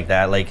else like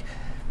that. Like,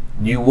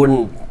 you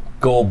wouldn't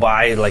go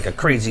buy like a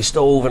crazy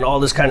stove and all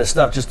this kind of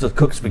stuff just to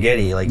cook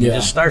spaghetti. Like, you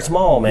just start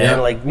small, man. Yeah.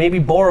 Like, maybe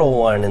borrow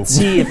one and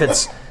see if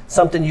it's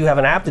something you have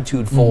an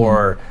aptitude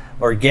for,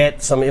 or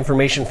get some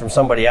information from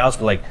somebody else.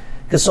 But like,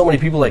 because so many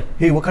people are like,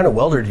 hey, what kind of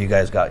welder do you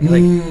guys got? You're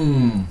like,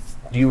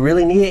 do you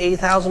really need an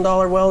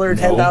 $8,000 welder,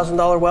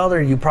 $10,000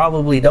 welder? You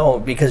probably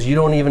don't, because you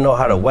don't even know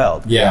how to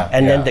weld. Yeah.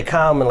 And then to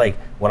come and like,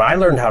 when I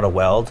learned how to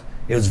weld,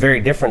 it was very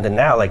different than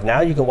now. Like,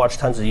 now you can watch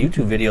tons of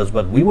YouTube videos,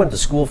 but we went to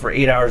school for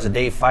 8 hours a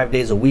day, 5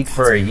 days a week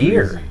for a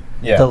year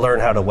to learn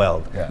how to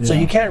weld. Yeah. So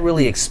you can't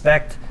really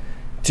expect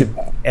to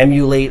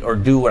emulate or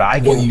do what I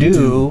can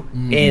do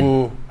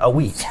in a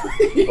week.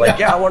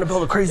 Like, I want to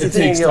build a crazy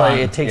thing.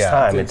 It takes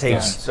time. It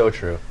takes so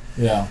true.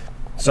 Yeah.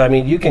 So I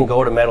mean, you can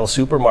go to Metal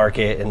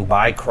Supermarket and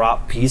buy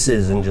crop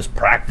pieces and just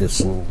practice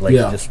and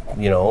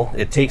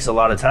it takes a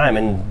lot of time,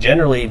 and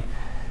generally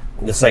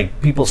it's like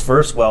people's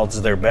first welds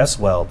is their best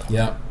weld.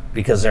 Yeah.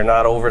 Because they're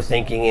not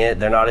overthinking it,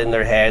 they're not in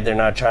their head, they're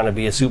not trying to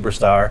be a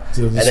superstar.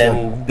 And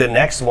then the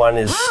next one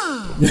is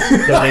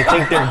because they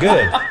think they're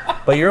good.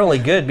 But you're only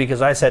good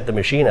because I set the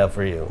machine up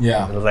for you.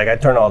 Yeah. It was like, I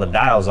turn all the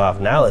dials off,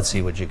 now let's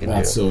see what you can do.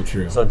 That's so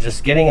true. So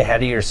just getting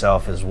ahead of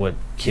yourself is what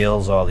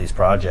kills all these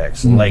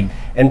projects.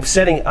 And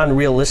setting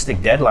unrealistic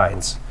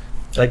deadlines.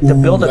 Like, to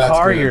build a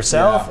car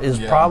yourself is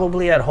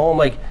probably at home.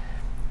 Like,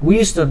 I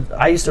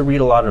used to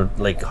read a lot of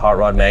like hot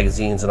rod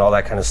magazines and all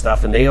that kind of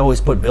stuff, and they always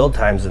put build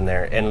times in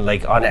there, and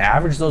like on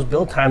average those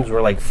build times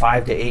were like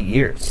 5 to 8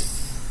 years.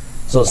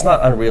 So it's not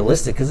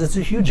unrealistic because it's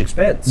a huge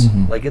expense.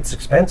 Like, it's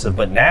expensive,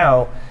 but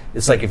now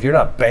it's like, if you're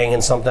not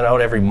banging something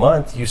out every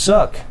month, you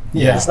suck.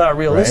 It's not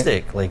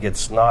realistic. Right? Like,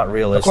 it's not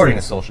realistic according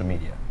to social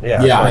media.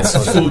 It's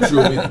so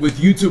true. With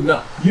YouTube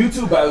now,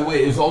 YouTube, by the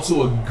way, is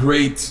also a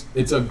great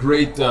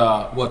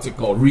what's it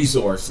called,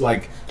 resource.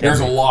 Like, there's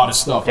a lot of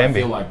stuff I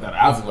feel like that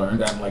I've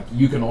learned, and like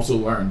you can also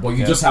learn, but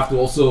you just have to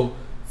also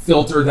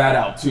filter that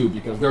out too,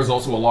 because there's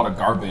also a lot of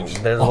garbage.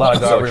 There's a lot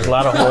of garbage, a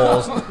lot of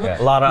holes,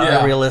 a lot of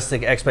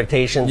unrealistic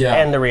expectations,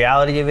 and the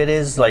reality of it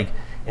is, like,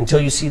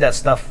 until you see that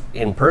stuff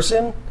in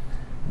person,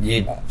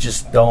 you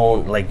just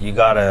don't, like, you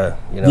gotta,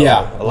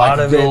 a lot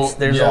of it,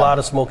 there's a lot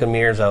of smoke and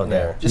mirrors out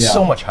there. Just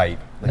so much hype.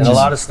 And a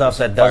lot of stuff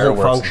that doesn't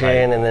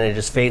function, and then it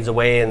just fades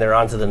away, and they're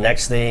on to the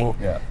next thing.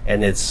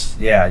 And it's,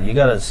 you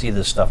got to see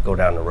this stuff go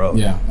down the road.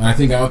 Yeah, and I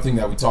think another thing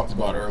that we talked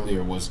about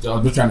earlier was,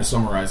 I'm just trying to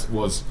summarize,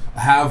 was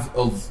have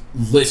a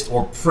list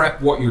or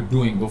prep what you're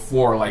doing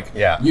before. Like,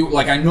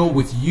 I know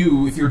with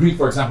you, if you're doing,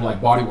 for example, like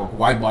bodywork,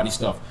 wide body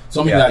stuff,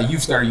 something that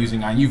you've started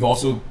using and you've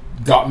also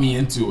got me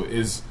into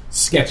is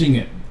sketching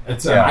it.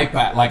 It's an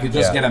iPad. Like, you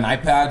just get an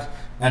iPad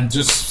and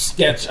just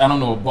sketch, I don't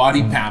know, a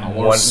body panel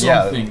or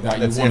something that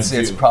you want to do.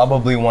 It's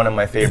probably one of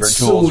my favorite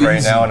tools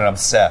right now, and I'm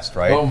obsessed,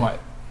 right? Oh my.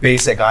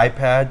 Basic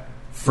iPad,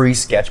 free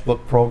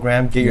sketchbook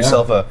program. Get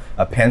yourself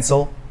a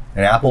pencil,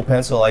 an Apple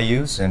Pencil I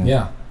use. And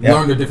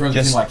learn the difference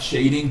between like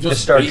shading,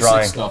 just start basic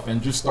drawing stuff,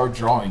 and just start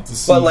drawing to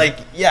see. But like,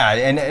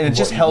 and it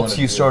just helps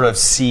you sort of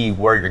see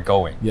where you're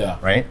going.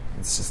 Right?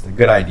 It's just a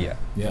good idea.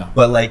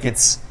 But like,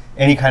 it's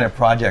any kind of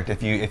project,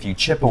 if you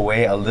chip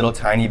away a little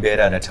tiny bit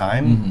at a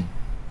time,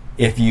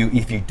 if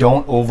you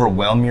don't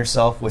overwhelm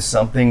yourself with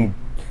something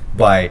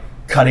by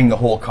cutting the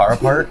whole car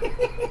apart,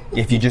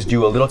 if you just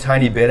do a little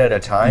tiny bit at a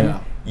time,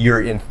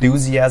 your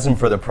enthusiasm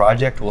for the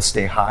project will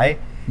stay high,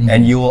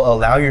 and you will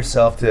allow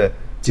yourself to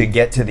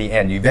get to the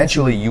end.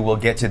 Eventually you will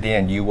get to the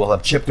end. You will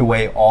have chipped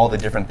away all the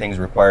different things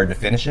required to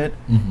finish it,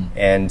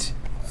 and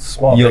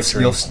you'll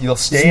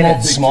stay in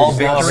it. Small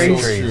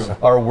victories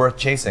are worth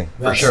chasing.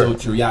 That's for sure. So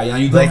true. Yeah,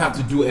 you don't have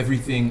to do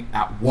everything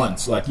at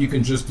once. Like, you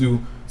can just do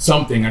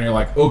something and you're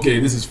like, okay,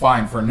 this is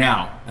fine for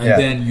now, and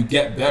then you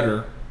get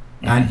better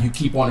and you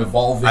keep on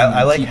evolving.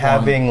 I like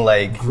having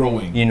like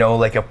growing.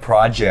 Like a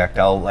project.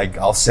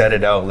 I'll set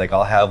it out. Like,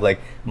 I'll have like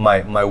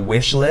my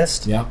wish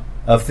list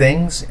of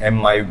things and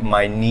my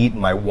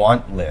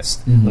want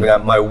list.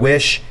 My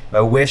wish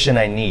and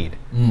I need.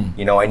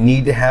 I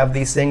need to have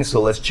these things, so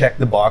let's check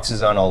the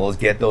boxes on all those,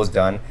 get those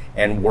done,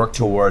 and work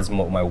towards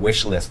what my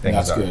wish list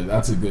things are. That's good.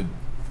 That's a good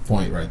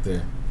point right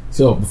there.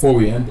 So before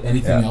we end,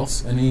 anything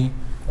else?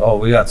 Oh,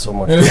 we got so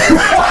much.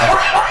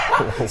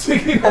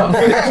 Speaking of,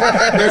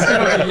 there's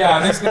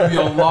gonna be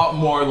a lot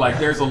more. Like,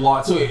 there's a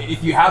lot. So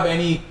if you have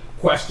any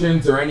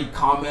questions or any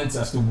comments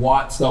as to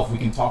what stuff we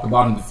can talk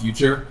about in the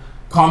future,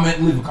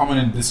 leave a comment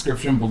in the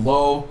description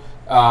below.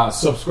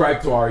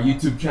 Subscribe to our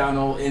YouTube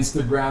channel,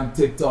 Instagram,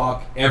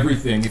 TikTok,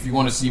 everything. If you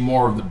want to see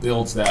more of the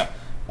builds that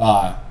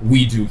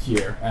we do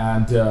here.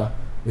 And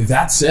with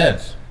that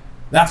said,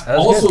 that's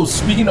also good.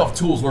 Speaking of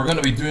tools, we're going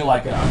to be doing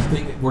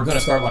we're going to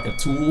start like a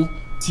tool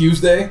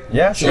Tuesday.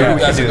 Yeah, sure. You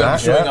guys are going to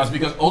be showing us,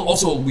 because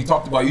also we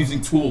talked about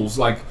using tools.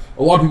 Like,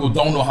 a lot of people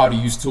don't know how to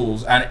use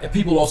tools, and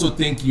people also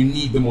think you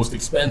need the most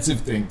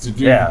expensive thing to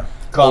do. Yeah,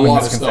 common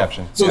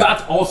misconception. So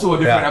that's also a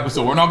different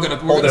episode. We're going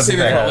to save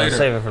it for later.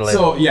 Save it for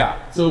later.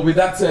 So with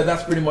that said,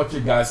 that's pretty much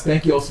it, guys.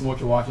 Thank you all so much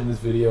for watching this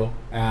video,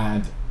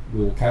 and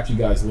we will catch you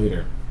guys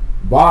later.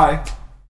 Bye.